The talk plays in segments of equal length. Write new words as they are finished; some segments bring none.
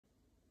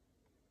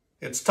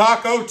It's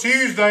Taco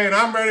Tuesday and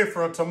I'm ready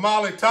for a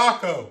tamale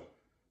taco.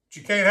 But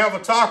you can't have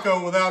a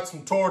taco without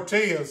some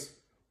tortillas.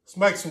 Let's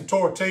make some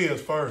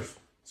tortillas first.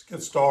 Let's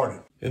get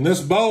started. In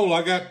this bowl,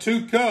 I got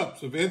 2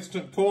 cups of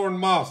instant corn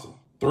masa,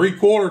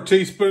 3/4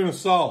 teaspoon of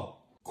salt,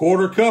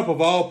 1/4 cup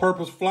of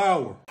all-purpose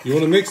flour. You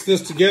want to mix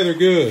this together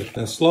good.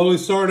 Now slowly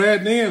start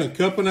adding in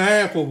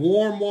 1.5 cups of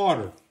warm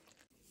water.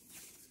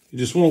 You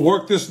just want to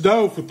work this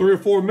dough for 3 or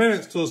 4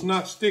 minutes till it's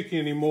not sticky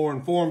anymore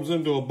and forms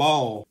into a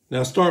ball.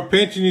 Now start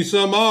pinching you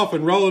some off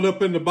and roll it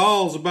up into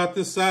balls about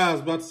this size,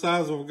 about the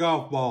size of a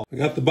golf ball. I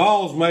got the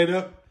balls made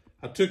up.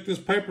 I took this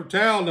paper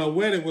towel and I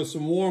wet it with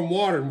some warm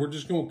water, and we're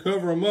just going to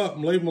cover them up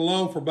and leave them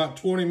alone for about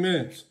 20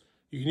 minutes.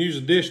 You can use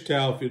a dish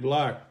towel if you'd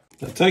like.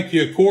 Now take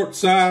you a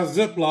quart-size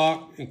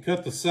Ziploc and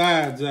cut the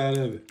sides out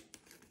of it.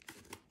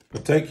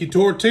 Now take your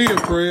tortilla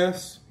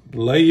press.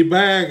 Lay your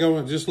bag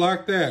on it just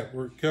like that,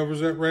 where it covers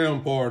that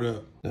round part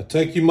up. Now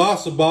take your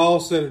masa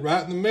ball, set it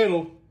right in the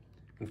middle,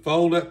 and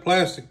fold that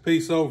plastic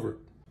piece over it.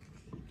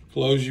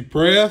 Close your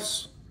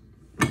press,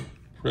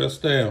 press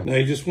down. Now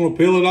you just want to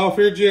peel it off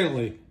here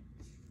gently.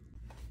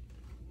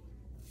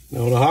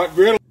 Now on a hot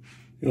griddle,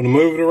 you want to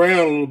move it around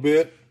a little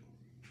bit.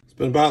 It's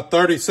been about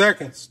 30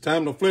 seconds,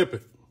 time to flip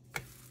it.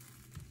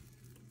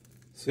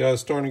 See how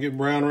it's starting to get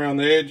brown around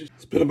the edges?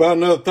 It's been about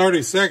another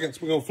 30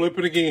 seconds, we're going to flip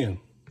it again.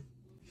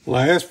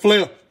 Last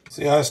flip.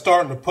 See how it's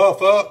starting to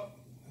puff up?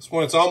 That's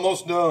when it's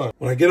almost done.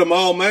 When I get them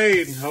all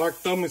made, I like to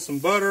throw me some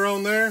butter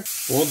on there.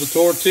 One of the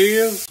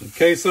tortillas, some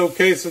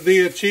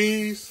quesadilla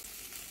cheese.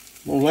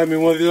 I'm gonna lay me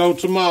one of these old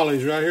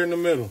tamales right here in the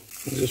middle.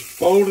 And just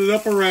fold it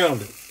up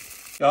around it.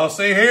 Y'all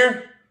see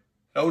here?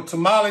 The old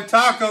tamale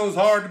taco is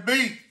hard to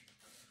beat.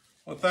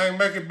 One thing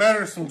make it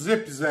better is some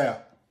Zippy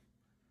Zap.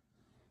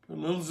 Put a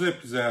little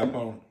Zippy Zap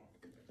on it.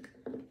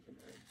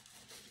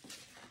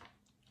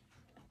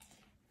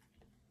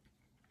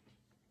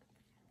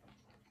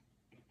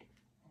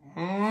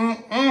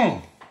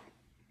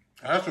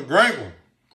 That's a great one.